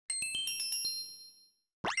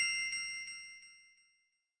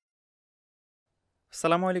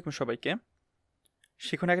আসসালামু আলাইকুম সবাইকে।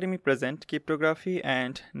 শিখুন academy present cryptography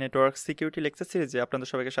and network security lecture সিরিজে আপনাদের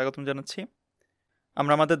সবাইকে স্বাগতম জানাচ্ছি।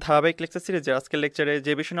 আমরা আমাদের ধারাবাহিক লেকচার সিরিজে আজকের লেকচারে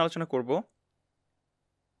যে বিষয় নিয়ে আলোচনা করব,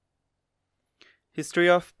 history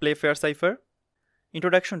of প্লেফেয়ার cipher,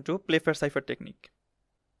 introduction to প্লেফেয়ার cipher technique.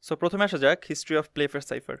 So প্রথমে আসা যাক হিস্ট্রি অফ প্লেফেয়ার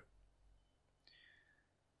সাইফার।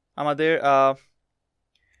 আমাদের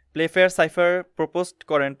প্লেফেয়ার সাইফার প্রপোজড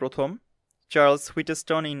করেন প্রথম Charles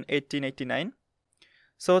Wheatstone in 1889।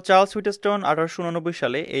 So Charles Wheatstone 1889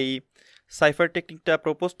 সালে এই সাইফার টেকনিকটা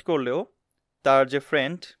প্রপোজ করলেও তার যে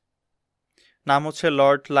ফ্রেন্ড নাম হচ্ছে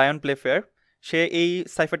লর্ড লায়ন প্লেফেয়ার, সে এই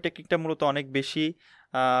সাইফার টেকনিকটা মূলত অনেক বেশি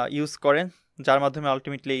ইউজ করেন, যার মাধ্যমে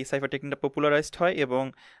আলটিমেটলি এই সাইফার টেকনিকটা পপুলারাইজড হয় এবং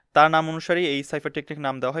তার নাম অনুসারেই এই সাইফার টেকনিক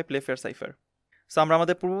নাম দেওয়া হয় প্লেফেয়ার সাইফার। সো আমরা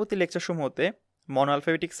আমাদের পূর্ববর্তী লেকচার সমূহতে মনো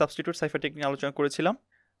অ্যালফাবেটিক সাবস্টিটিউট সাইফার টেকনিক আলোচনা করেছিলাম।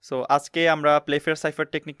 সো আজকে আমরা প্লেফেয়ার সাইফার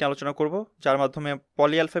টেকনিক নিয়ে আলোচনা করব, যার মাধ্যমে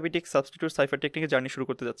পলি অ্যালফাবেটিক সাবস্টিটিউট সাইফার টেকনিকে জার্নি শুরু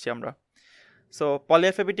করতে যাচ্ছি আমরা। সো পলি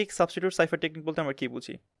অ্যালফাবেটিক সাবস্টিটিউট সাইফার টেকনিক বলতে আমরা কী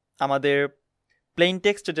বুঝি? আমাদের প্লেন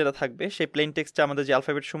টেক্সট যেটা থাকবে, সেই প্লেন টেক্সটে আমাদের যে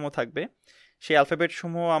অ্যালফাবেট সমূহ থাকবে, সেই অ্যালফাবেট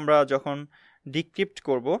সমূহ আমরা যখন ডিক্রিপ্ট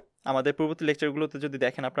করব, আমাদের পূর্ববর্তী লেকচারগুলোতে যদি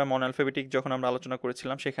দেখেন আপনারা মনো অ্যালফাবেটিক যখন আমরা আলোচনা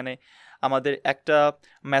করেছিলাম, সেখানে আমাদের একটা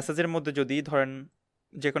মেসেজের মধ্যে যদি ধরেন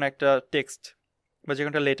যে কোনো একটা টেক্সট বা যে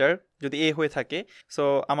কোনো একটা লেটার যদি এ হয়ে থাকে, সো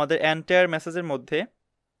আমাদের এন্টায়ার মেসেজের মধ্যে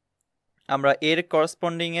আমরা এর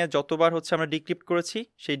করসপন্ডিংয়ে যতবার হচ্ছে আমরা ডিক্রিপ্ট করেছি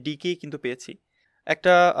সেই ডিকেই কিন্তু পেয়েছি।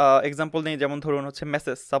 একটা এক্সাম্পল নেই, যেমন ধরুন হচ্ছে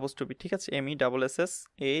মেসেজ সাপোজ টু বি, ঠিক আছে,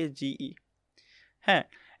 MESSAGE। হ্যাঁ,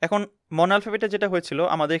 এখন মনো অ্যালফাবেটে যেটা হয়েছিল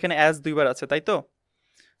আমাদের এখানে অ্যাস দুইবার আছে, তাই তো?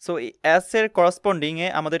 সো এই অ্যাস এর করসপন্ডিংয়ে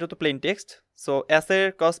আমাদের এটা তো প্লেন টেক্সট, সো অ্যাস এর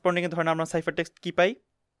করসপন্ডিংয়ে ধরেন আমরা সাইফার টেক্সট কী পাই?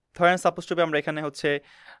 ধরেন সাপোজ টু বি আমরা এখানে হচ্ছে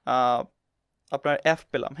আপনার এফ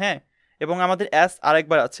পেলাম, হ্যাঁ, এবং আমাদের অ্যাস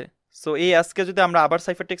আরেকবার আছে। সো এই অ্যাসকে যদি আমরা আবার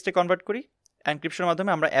সাইফার টেক্সটে কনভার্ট করি, এনক্রিপশনের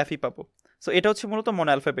মাধ্যমে আমরা এফই পাবো। সো এটা হচ্ছে মূলত মনো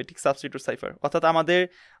অ্যালফাবেটিক সাবস্টিটিউট সাইফার, অর্থাৎ আমাদের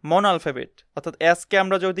মনো অ্যালফাবেট অর্থাৎ অ্যাসকে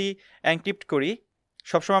আমরা যদি এনক্রিপ্ট করি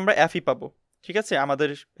সবসময় আমরা এফই পাবো, ঠিক আছে, আমাদের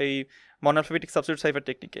এই মনো অ্যালফাবেটিক সাবস্টিটিউট সাইফার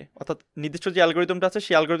টেকনিকে। অর্থাৎ নির্দিষ্ট যে অ্যালগোরিদমটা আছে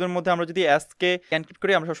সেই অ্যালগোরিদমের মধ্যে আমরা যদি অ্যাসকে এনক্রিপ্ট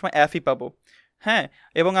করি আমরা সবসময় এফই পাবো, হ্যাঁ।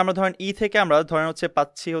 এবং আমরা ধরেন থেকে আমরা ধরেন হচ্ছে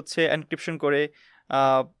পাচ্ছি হচ্ছে এনক্রিপশন করে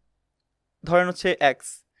ধরেন হচ্ছে এক্স।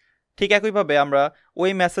 ঠিক একইভাবে আমরা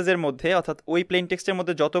ওই মেসেজের মধ্যে অর্থাৎ ওই প্লেন টেক্সটের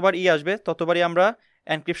মধ্যে যতবার আসবে ততবারই আমরা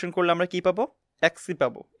এনক্রিপশন করলে আমরা কী পাবো? এক্সই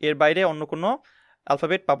পাবো, এর বাইরে অন্য কোনো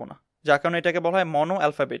অ্যালফাবেট পাবো না, যার কারণে এটাকে বলা হয় মনো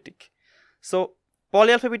অ্যালফাবেটিক। সো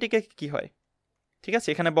পলি অ্যালফাবেটিকে কী হয়? ঠিক আছে,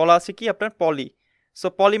 এখানে বলা আছে কি আপনার পলি। সো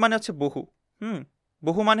পলি মানে হচ্ছে বহু,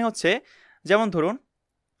 বহু মানে হচ্ছে যেমন ধরুন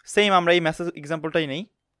সেম আমরা এই মেসেজ এক্সাম্পলটাই নেই।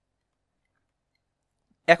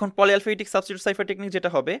 এখন পলি অ্যালফাবেটিক সাবস্টিটিউট সাইফার টেকনিক যেটা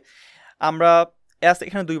হবে, আমরা অ্যাস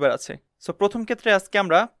এখানে দুইবার আছে। সো প্রথম ক্ষেত্রে অ্যাসকে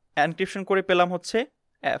আমরা এনক্রিপশন করে পেলাম হচ্ছে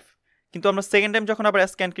এফ, কিন্তু আমরা সেকেন্ড টাইম যখন আবার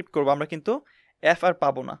অ্যাসকে এনক্রিপ্ট করবো আমরা কিন্তু এফ আর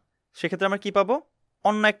পাবো না। সেক্ষেত্রে আমরা কী পাবো?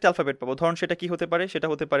 অন্য একটা অ্যালফাবেট পাবো। ধরুন সেটা কি হতে পারে? সেটা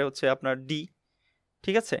হতে পারে হচ্ছে আপনার ডি,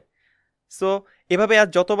 ঠিক আছে। সো এভাবে আর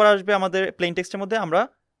যতবার আসবে আমাদের প্লেন টেক্সটের মধ্যে আমরা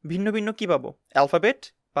ভিন্ন ভিন্ন কী পাবো? অ্যালফাবেট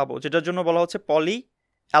পাবো, যেটার জন্য বলা হচ্ছে পলি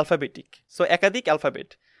অ্যালফাবেটিক। সো একাধিক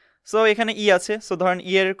অ্যালফাবেট। সো এখানে আছে, সো ধরেন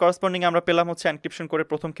এর করসপন্ডিং আমরা পেলাম হচ্ছে এনক্রিপশন করে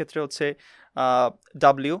প্রথম ক্ষেত্রে হচ্ছে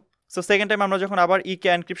ডাব্লিউ। সো সেকেন্ড টাইম আমরা যখন আবার কে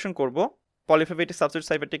এনক্রিপশন করবো পলিঅ্যালফাবেটিক সাবস্টিটিউট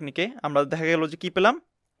সাইফার টেকনিকে, আমরা দেখা গেল যে কী পেলাম?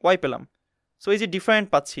 ওয়াই পেলাম। সো এই যে ডিফারেন্ট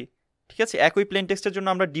পাচ্ছি, ঠিক আছে, একই প্লেন টেক্সটের জন্য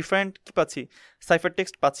আমরা ডিফারেন্ট কী পাচ্ছি? সাইফার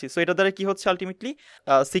টেক্সট পাচ্ছি। সো এটা দ্বারা কী হচ্ছে আলটিমেটলি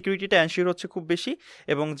সিকিউরিটিটা এনশিওর হচ্ছে খুব বেশি,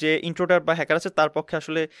 এবং যে ইন্ট্রোডার বা হ্যাকার আছে তার পক্ষে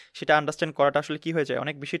আসলে সেটা আন্ডারস্ট্যান্ড করাটা আসলে কী হয়ে যায়?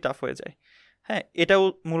 অনেক বেশি টাফ হয়ে যায়। হ্যাঁ, এটাও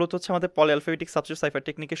মূলত হচ্ছে আমাদের পলি অ্যালফাবেটিক সাবস্টিটিউট সাইফার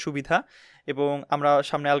টেকনিকের সুবিধা, এবং আমরা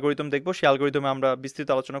সামনে অ্যালগোরিদম দেখব, সেই অ্যালগোরিদমে আমরা বিস্তৃত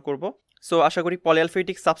আলোচনা করব। সো আশা করি পলি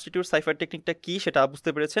অ্যালফাবেটিক সাবস্টিটিউট সাইফার টেকনিকটা কী সেটা বুঝতে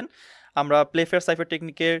পেরেছেন। আমরা প্লেফেয়ার সাইফার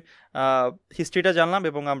টেকনিকের হিস্ট্রিটা জানলাম,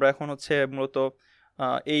 এবং আমরা এখন হচ্ছে মূলত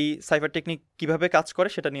এই সাইফার টেকনিক কীভাবে কাজ করে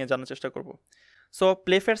সেটা নিয়ে জানার চেষ্টা করব। সো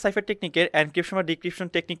প্লেফেয়ার সাইফার টেকনিকের এনক্রিপশন বা ডিক্রিপশন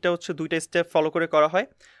টেকনিকটা হচ্ছে দুইটা স্টেপ ফলো করে করা হয়।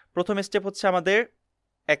 প্রথম স্টেপ হচ্ছে আমাদের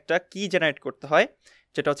একটা কি জেনারেট করতে হয়,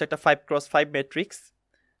 যেটা হচ্ছে একটা 5x5 ম্যাট্রিক্স।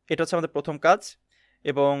 এটা হচ্ছে আমাদের প্রথম কাজ,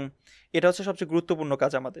 এবং এটা হচ্ছে সবচেয়ে গুরুত্বপূর্ণ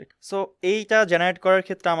কাজ আমাদের। সো এইটা জেনারেট করার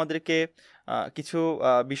ক্ষেত্রে আমাদেরকে কিছু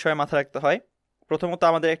বিষয় মাথায় রাখতে হয়। প্রথমত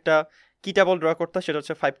আমাদের একটা কি টেবল ড্র করতে হয়, সেটা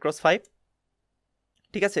হচ্ছে 5x5,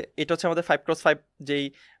 ঠিক আছে। এটা হচ্ছে আমাদের 5x5 যেই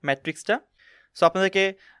ম্যাট্রিক্সটা। সো আপনাদেরকে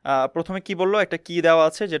প্রথমে কি বললো, একটা কি দেওয়া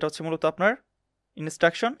আছে যেটা হচ্ছে মূলত আপনার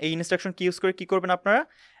ইনস্ট্রাকশন। এই ইনস্ট্রাকশন কি ইউজ করে কী করবেন? আপনারা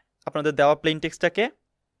আপনাদের দেওয়া প্লেন টেক্সটটাকে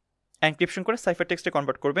এনক্রিপশন করে সাইফার টেক্সটে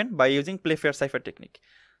কনভার্ট করবেন by using প্লেফেয়ার cipher technique.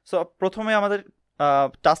 So প্রথমে আমাদের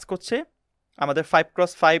টাস্ক হচ্ছে আমাদের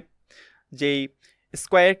 5x5 যেই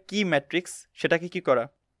স্কোয়ার কি ম্যাট্রিক্স সেটাকে কী করা?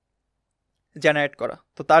 জেনারেট করা।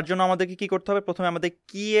 তো তার জন্য আমাদেরকে কি করতে হবে, প্রথমে আমাদের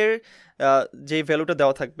কি এর যে ভ্যালুটা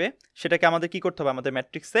দেওয়া থাকবে সেটাকে আমাদের কি করতে হবে, আমাদের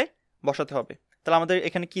ম্যাট্রিক্সে বসাতে হবে। তাহলে আমাদের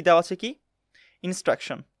এখানে কি দেওয়া আছে, কি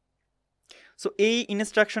ইনস্ট্রাকশন। সো এই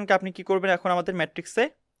ইনস্ট্রাকশনকে আপনি কি করবেন, এখন আমাদের ম্যাট্রিক্সে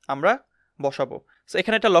আমরা বসাবো। সো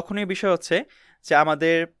এখানে একটা লক্ষণীয় বিষয় হচ্ছে যে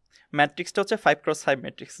আমাদের ম্যাট্রিক্সটা হচ্ছে 5x5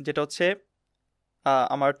 ম্যাট্রিক্স, যেটা হচ্ছে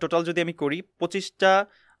আমার টোটাল যদি আমি করি 25টা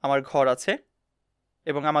আমার ঘর আছে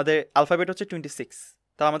এবং আমাদের আলফাবেট হচ্ছে 26।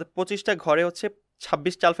 তাহলে আমাদের 25টা ঘরে হচ্ছে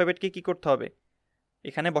 26টা আলফাবেটকে কি করতে হবে,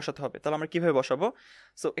 এখানে বসাতে হবে। তাহলে আমরা কীভাবে বসাবো?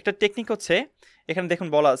 সো একটা টেকনিক হচ্ছে, এখানে দেখুন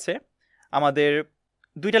বলা আছে আমাদের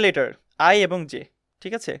 2টা লেটার আই এবং জে,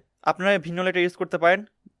 ঠিক আছে? আপনারা ভিন্ন লেটার ইউজ করতে পারেন,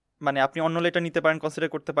 মানে আপনি অন্য লেটার নিতে পারেন, কনসিডার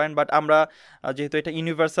করতে পারেন, বাট আমরা যেহেতু এটা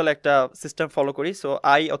ইউনিভার্সাল একটা সিস্টেম ফলো করি, সো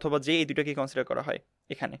আই অথবা জে এই দুটোকেই কনসিডার করা হয়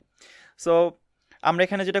এখানে। সো আমরা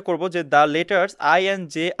এখানে যেটা করব যে the letters I and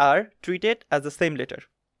J R treated as the same letter.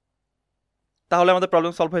 তাহলে আমাদের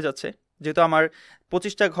প্রবলেম সলভ হয়ে যাচ্ছে। যেহেতু আমার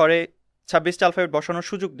 25টা ঘরে 26টা আলফাবেট বসানোর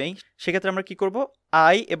সুযোগ নেই, সেক্ষেত্রে আমরা কি করব,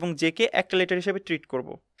 আই এবং জে কে একটা লেটার হিসেবে ট্রিট করব।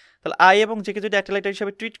 তাহলে আই এবং জে কে যদি একটা লেটার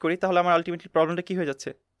হিসেবে ট্রিট করি, তাহলে আমার আলটিমেটলি প্রবলেমটা কি হয়ে যাচ্ছে,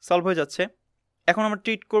 সলভ হয়ে যাচ্ছে। এখন আমরা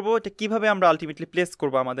ট্রিট করব এটা কিভাবে আমরা আলটিমেটলি প্লেস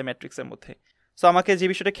করব আমাদের ম্যাট্রিক্সের মধ্যে। সো আমাকে যে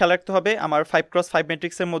বিষয়টা খেয়াল রাখতে হবে, আমার 5x5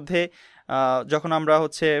 ম্যাট্রিক্সের মধ্যে যখন আমরা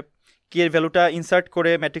হচ্ছে কি এর ভ্যালুটা ইনসার্ট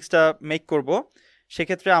করে ম্যাট্রিক্সটা মেক করব,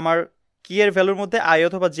 সেক্ষেত্রে আমার কি এর ভ্যালুর মধ্যে আই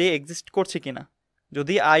অথবা জে এক্সিস্ট করছে কিনা।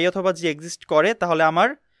 যদি আই অথবা জে এক্সিস্ট করে, তাহলে আমার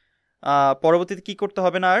পরবর্তীতে কি করতে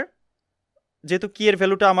হবে না, আর যেহেতু কি এর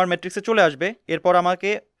ভ্যালুটা আমার ম্যাট্রিক্সে চলে আসবে, এরপর আমাকে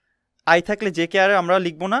আই থাকলে জে কে আর আমরা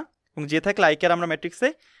লিখবো না, এবং জে থাকলে আই কে আর আমরা ম্যাট্রিক্সে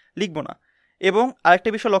লিখবো না। এবং আরেকটা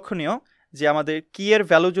বিষয় লক্ষণীয়, যে আমাদের কি এর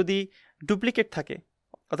ভ্যালু যদি ডুপ্লিকেট থাকে,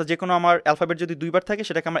 অর্থাৎ যে কোনো আমার অ্যালফাবেট যদি দুইবার থাকে,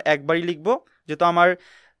 সেটাকে আমরা একবারই লিখবো। যেহেতু আমার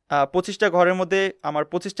 25টা ঘরের মধ্যে আমার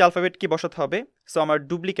 25টা অ্যালফাবেট কি বসাতে হবে, সো আমার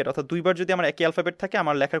ডুপ্লিকেট অর্থাৎ দুইবার যদি আমার একই অ্যালফাবেট থাকে,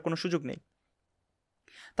 আমার লেখার কোনো সুযোগ নেই।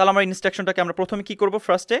 তাহলে আমরা ইনস্ট্রাকশনটাকে আমরা প্রথমে কি করব,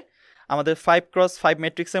 ফার্স্টে আমাদের 5x5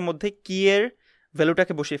 ম্যাট্রিক্সের মধ্যে কি এর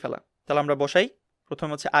ভ্যালুটাকে বসিয়ে ফেলা। তাহলে আমরা বসাই,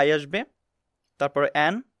 প্রথমে হচ্ছে আই আসবে, তারপরে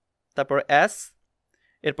এন, তারপরে এস,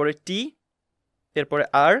 এরপরে টি, এরপরে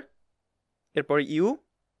আর, এরপরে ইউ,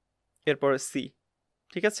 এরপরে সি,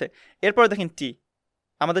 ঠিক আছে? এরপরে দেখেন টি,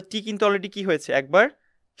 আমাদের টি কিন্তু অলরেডি কি হয়েছে, একবার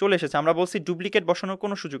চলে এসেছে। আমরা বলছি ডুপ্লিকেট বসানোর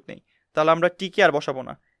কোনো সুযোগ নেই, তাহলে আমরা টিকে আর বসাবো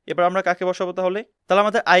না। এবার আমরা কাকে বসাবো তাহলে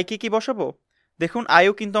আমাদের আইকে কি বসাবো? দেখুন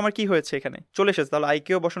আইও কিন্তু আমার কি হয়েছে, এখানে চলে এসেছে, তাহলে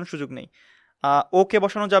আইকেও বসানোর সুযোগ নেই। ওকে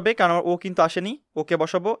বসানো যাবে, কারণ ও কিন্তু আসেনি, ওকে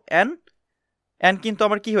বসাবো। এন, এন কিন্তু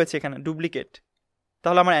আমার কি হয়েছে এখানে, ডুপ্লিকেট,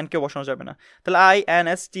 তাহলে আমার এনকেও বসানো যাবে না। তাহলে I N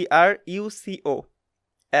S T are you C ও,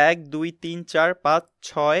 1 2 3 4 5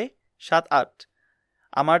 6 7 8,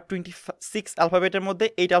 আমার 26 অ্যালফাবেটের মধ্যে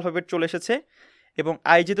 8 অ্যালফাবেট চলে এসেছে। এবং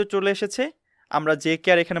আই যেহেতু চলে এসেছে, আমরা জে কে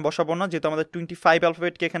আর এখানে বসাবো না, যেহেতু আমাদের 25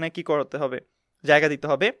 অ্যালফাবেটকে এখানে কি করতে হবে, জায়গা দিতে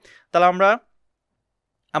হবে। তাহলে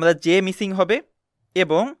আমাদের জে মিসিং হবে,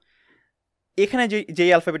 এবং এখানে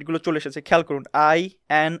যেই অ্যালফাবেটগুলো চলে এসেছে খেয়াল করুন, I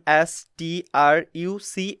N S T are you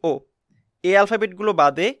C ও, এই অ্যালফাবেটগুলো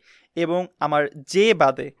বাদে এবং আমার জে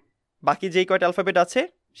বাদে বাকি যেই কয়টা অ্যালফাবেট আছে,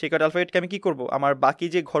 সেই কয়টা অ্যালফাবেটকে আমি কি করব, আমার বাকি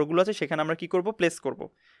যে ঘরগুলো আছে সেখানে আমরা কি করব, প্লেস করব।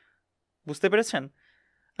 বুঝতে পেরেছেন?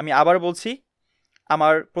 আমি আবার বলছি,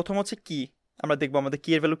 আমার প্রথম হচ্ছে কি, আমরা দেখবো আমাদের কি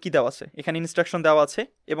এর ভ্যালু কি দেওয়া আছে, এখানে ইনস্ট্রাকশন দেওয়া আছে।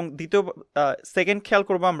 এবং দ্বিতীয় সেকেন্ড খেয়াল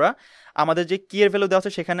করবো আমরা, আমাদের যে কি এর ভ্যালু দেওয়া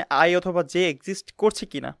আছে সেখানে আই অথবা জে এক্সিস্ট করছে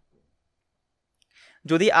কিনা।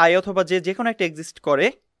 যদি আই অথবা জে যে কোনো একটা এক্সিস্ট করে,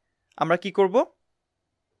 আমরা কি করব,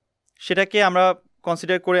 সেটাকে আমরা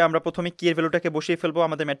কনসিডার করে আমরা প্রথমে কি এর ভ্যালুটাকে বসিয়ে ফেলবো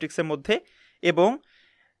আমাদের ম্যাট্রিক্সের মধ্যে। এবং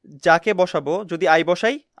যাকে বসাবো, যদি আই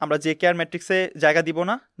বসাই, আমরা জে কে আর ম্যাট্রিক্সে জায়গা দিব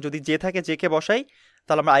না। যদি জে থাকে জে কে বসাই,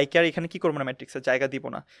 তাহলে আমরা আই কে আর এখানে কি করবো না, ম্যাট্রিক্সে জায়গা দিব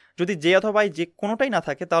না। যদি জে অথবা আই যে কোনোটাই না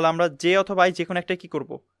থাকে, তাহলে আমরা জে অথবা আই যে কোনো একটা কি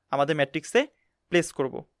করব, আমাদের ম্যাট্রিক্সে প্লেস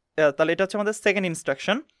করব। তাহলে এটা হচ্ছে আমাদের সেকেন্ড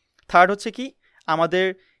ইনস্ট্রাকশন। থার্ড হচ্ছে কি, আমাদের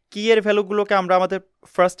কি এর ভ্যালুগুলোকে আমরা আমাদের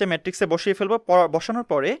ফার্স্টে ম্যাট্রিক্সে বসিয়ে ফেলবো। বসানোর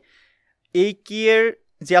পরে এই কি এর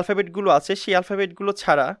যে অ্যালফাবেটগুলো আছে, সেই অ্যালফাবেটগুলো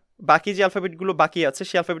ছাড়া বাকি যে অ্যালফাবেটগুলো বাকি আছে,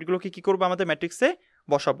 সেই অ্যালফাবেটগুলোকে কি করবো, আমাদের ম্যাট্রিক্সে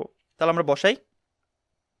বসাবো। তাহলে আমরা বসাই,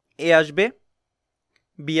 এ আসবে,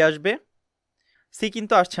 বি আসবে, সি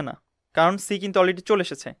কিন্তু আসছে না, কারণ সি কিন্তু অলরেডি চলে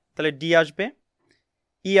এসেছে। তাহলে ডি আসবে,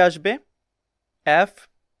 ই আসবে, এফ,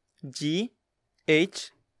 জি, এইচ।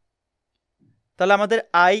 তাহলে আমাদের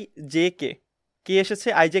আই জে কে, কে এসেছে,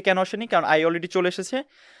 আই জে কেন আসেনি, কারণ আই অলরেডি চলে এসেছে।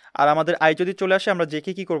 আর আমাদের আই যদি চলে আসে, আমরা জে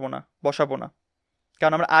কে কি করবো না, বসাবো না,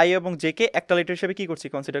 কারণ আমরা আই এবং জে কে একটা লেটার হিসেবে কি করছি,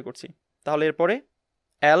 কনসিডার করছি। তাহলে এরপরে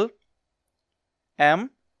এল, এম,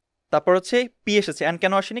 তারপর হচ্ছে পি এসেছে, এন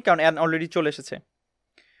কেন আসেনি, কারণ এন অলরেডি চলে এসেছে।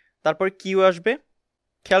 তারপরে কিউ আসবে,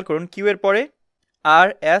 খেয়াল করুন কিউ এর পরে আর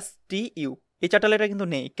এস টি ইউ, এই চারটা লেটার কিন্তু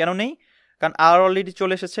নেই। কেন নেই, কারণ আর অলরেডি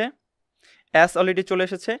চলে এসেছে, এস অলরেডি চলে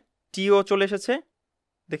এসেছে, টিও চলে এসেছে,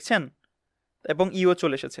 দেখছেন? এবং ইও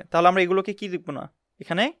চলে এসেছে, তাহলে আমরা এগুলোকে কি লিখবো না,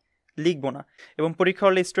 এখানে লিখবো না। এবং পরীক্ষা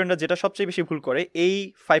হলে স্টুডেন্টরা যেটা সবচেয়ে বেশি ভুল করে, এই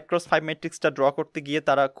 5x5 ম্যাট্রিক্সটা ড্র করতে গিয়ে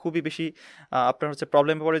তারা খুবই বেশি আপনার হচ্ছে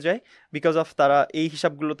প্রবলেমে পড়ে যায়, বিকজ অফ তারা এই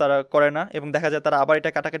হিসাবগুলো তারা করে না এবং দেখা যায় তারা আবার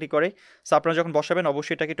এটা কাটাকাটি করে। সো আপনারা যখন বসাবেন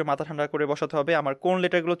অবশ্যই এটাকে একটু মাথা ঠান্ডা করে বসাতে হবে, আমার কোন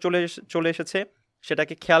লেটারগুলো চলে এসেছে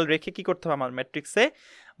সেটাকে খেয়াল রেখে কি করতে হবে, আমার ম্যাট্রিক্সে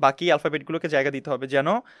বাকি অ্যালফাবেটগুলোকে জায়গা দিতে হবে যেন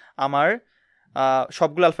আমার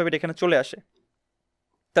সবগুলো অ্যালফাবেট এখানে চলে আসে।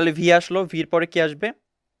 তাহলে ভি আসলো, ভির পরে কি আসবে,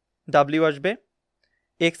 ডাব্লিউ আসবে,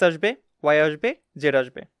 এক্স আসবে, ওয়াই আসবে, জেড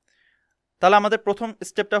আসবে। তাহলে আমাদের প্রথম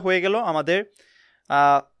স্টেপটা হয়ে গেল, আমাদের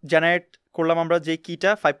জেনারেট করলাম আমরা যে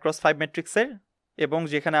কিটা 5x5 ম্যাট্রিক্সের, এবং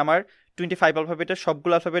যেখানে আমার 25 অ্যালফাবেটের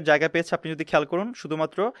সবগুলো অ্যালফাবেট জায়গা পেয়েছে। আপনি যদি খেয়াল করুন,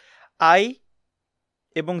 শুধুমাত্র আই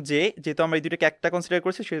এবং জে, যেহেতু আমরা এই দুটোকে একটা কনসিডার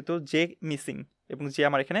করছি সেহেতু জে মিসিং, এবং জে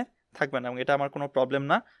আমার এখানে থাকবে না, এবং এটা আমার কোনো প্রবলেম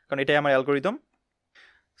না, কারণ এটাই আমার অ্যালগোরিদম।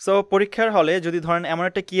 সো পরীক্ষার হলে যদি ধরেন এমন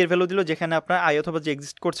একটা কি এর ভ্যালু দিল যেখানে আপনার আই অথবা জে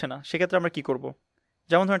এক্সিস্ট করছে না, সেক্ষেত্রে আমরা কি করব?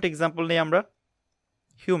 যেমন ধরেন একটা এক্সাম্পল নিই আমরা,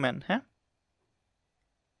 হিউম্যান। হ্যাঁ,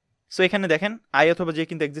 সো এখানে দেখেন আই অথবা জে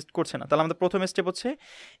কিন্তু এক্সিস্ট করছে না। তাহলে আমাদের প্রথম স্টেপ হচ্ছে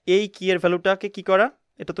এই কি এর ভ্যালুটাকে কি করা,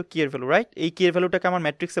 এটা তো কি এর ভ্যালু, রাইট? এই কি এর ভ্যালুটাকে আমার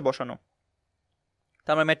ম্যাট্রিক্সে বসানো। তা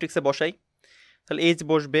আমরা ম্যাট্রিক্সে বসাই, তাহলে এইচ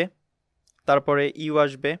বসবে, তারপরে ইউ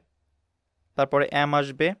আসবে, তারপরে এম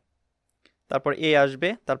আসবে, তারপর এ আসবে,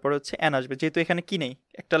 তারপরে হচ্ছে এন আসবে। যেহেতু এখানে কি নেই,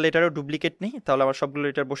 একটা লেটারও ডুপ্লিকেট নেই, তাহলে আমার সবগুলো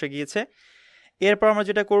লেটার বসে গিয়েছে। এরপর আমরা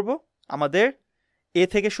যেটা করব, আমাদের এ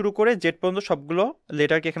থেকে শুরু করে জেড পর্যন্ত সবগুলো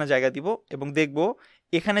লেটারকে এখানে জায়গা দিব, এবং দেখব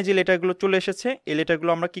এখানে যে লেটারগুলো চলে এসেছে এই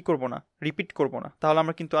লেটারগুলো আমরা কি করব না, রিপিট করব না, তাহলে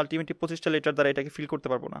আমরা কিন্তু আলটিমেটলি 25টা লেটার দ্বারা এটাকে ফিল করতে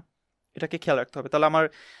পারবো না। এটাকে খেয়াল রাখতে হবে। তাহলে আমার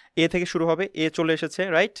এ থেকে শুরু হবে, এ চলে এসেছে,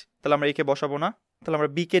 রাইট? তাহলে আমরা একে বসাবো না, তাহলে আমরা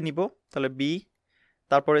বি কে নিব, তাহলে বি।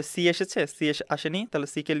 তারপরে সি এসেছে, সি আসেনি, তাহলে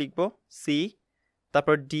সি কে লিখবো সি।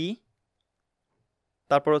 তারপর ডি,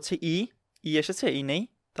 তারপর হচ্ছে ই, ই এসেছে, ই নেই,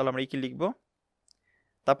 তাহলে আমরা ই কে লিখবো।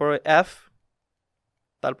 তারপরে এফ,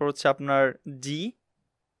 তারপর হচ্ছে আপনার জি,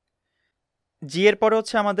 জি এর পরে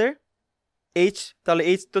হচ্ছে আমাদের এইচ, তাহলে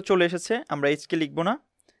এইচ তো চলে এসেছে, আমরা এইচ কে লিখবো না।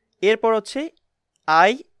 এরপর হচ্ছে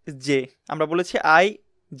আই জে, আমরা বলেছি আই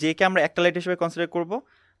জে কে আমরা একটা লেটার হিসেবে কনসিডার করব,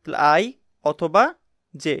 তাহলে আই অথবা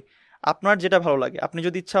জে, আপনার যেটা ভালো লাগে। আপনি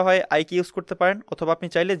যদি ইচ্ছা হয় আই কে ইউজ করতে পারেন, অথবা আপনি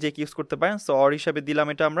চাইলে জে কে ইউজ করতে পারেন। সো অর হিসাবে দিলাম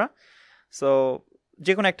এটা আমরা, সো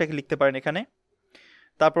যে কোনো একটাকে লিখতে পারেন এখানে।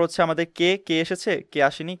 তারপর হচ্ছে আমাদের কে, কে এসেছে, কে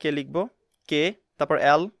আসেনি, কে লিখবো কে। তারপর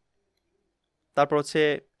এল, তারপর হচ্ছে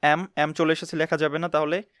এম, এম চলে এসেছে লেখা যাবে না,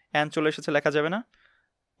 তাহলে এন চলে এসেছে লেখা যাবে না।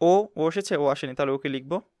 ও, ও এসেছে, ও আসেনি, তাহলে ওকে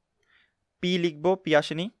লিখবো। পি লিখবো, পি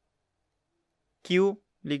আসেনি। কিউ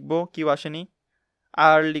লিখবো, কিউ আসেনি।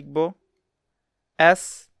 আর লিখবো, এস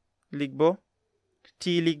লিখবো,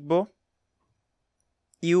 টি লিখবো,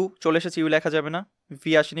 ইউ চলে এসেছে, ইউ লেখা যাবে না।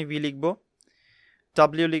 ভি আসেনি, ভি লিখবো।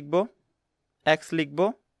 ডাব্লিউ লিখবো, এক্স লিখবো,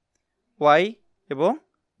 ওয়াই এবং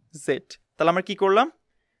জেড। তাহলে আমরা কি করলাম,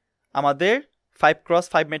 আমাদের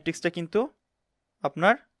 5x5 ম্যাট্রিক্সটা কিন্তু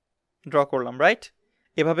আপনার ড্র করলাম, রাইট?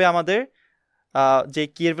 এভাবে আমাদের যে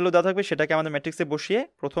কি এর ভ্যালু দেওয়া থাকবে সেটাকে আমাদের ম্যাট্রিক্সে বসিয়ে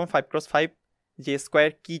প্রথম 5x5 যে স্কোয়ার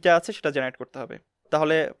কিটা আছে সেটা জেনারেট করতে হবে।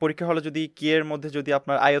 তাহলে পরীক্ষা হলে যদি কি এর মধ্যে যদি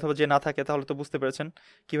আপনার আই অথবা জে না থাকে, তাহলে তো বুঝতে পেরেছেন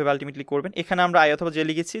কীভাবে আলটিমেটলি করবেন। এখানে আমরা আই অথবা জে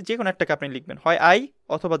লিখেছি, যে কোনো একটাকে আপনি লিখবেন, হয় আই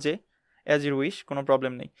অথবা জে, অ্যাজ ইউর উইশ, কোনো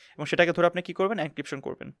প্রবলেম নেই। এবং সেটাকে ধরে আপনি কী করবেন, এনক্রিপশন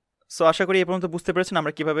করবেন। সো আশা করি এই পর্যন্ত বুঝতে পেরেছেন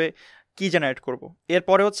আমরা কীভাবে কি জেনারেট করব।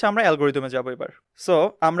 এরপরে হচ্ছে আমরা অ্যালগোরিদমে যাব এবার। সো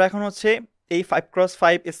আমরা এখন হচ্ছে এই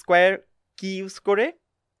 5x5 স্কোয়ার কি ইউজ করে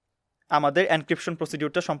আমাদের এনক্রিপশন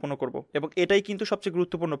প্রসিডিউরটা সম্পন্ন করব, এবং এটাই কিন্তু সবচেয়ে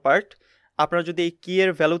গুরুত্বপূর্ণ পার্ট। আপনারা যদি এই কি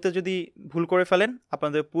এর ভ্যালুতে যদি ভুল করে ফেলেন,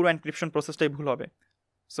 আপনাদের পুরো এনক্রিপশন প্রসেসটাই ভুল হবে।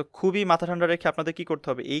 সো খুবই মাথা ঠান্ডা রেখে আপনাদের কি করতে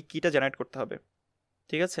হবে, এই কিটা জেনারেট করতে হবে,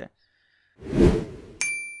 ঠিক আছে?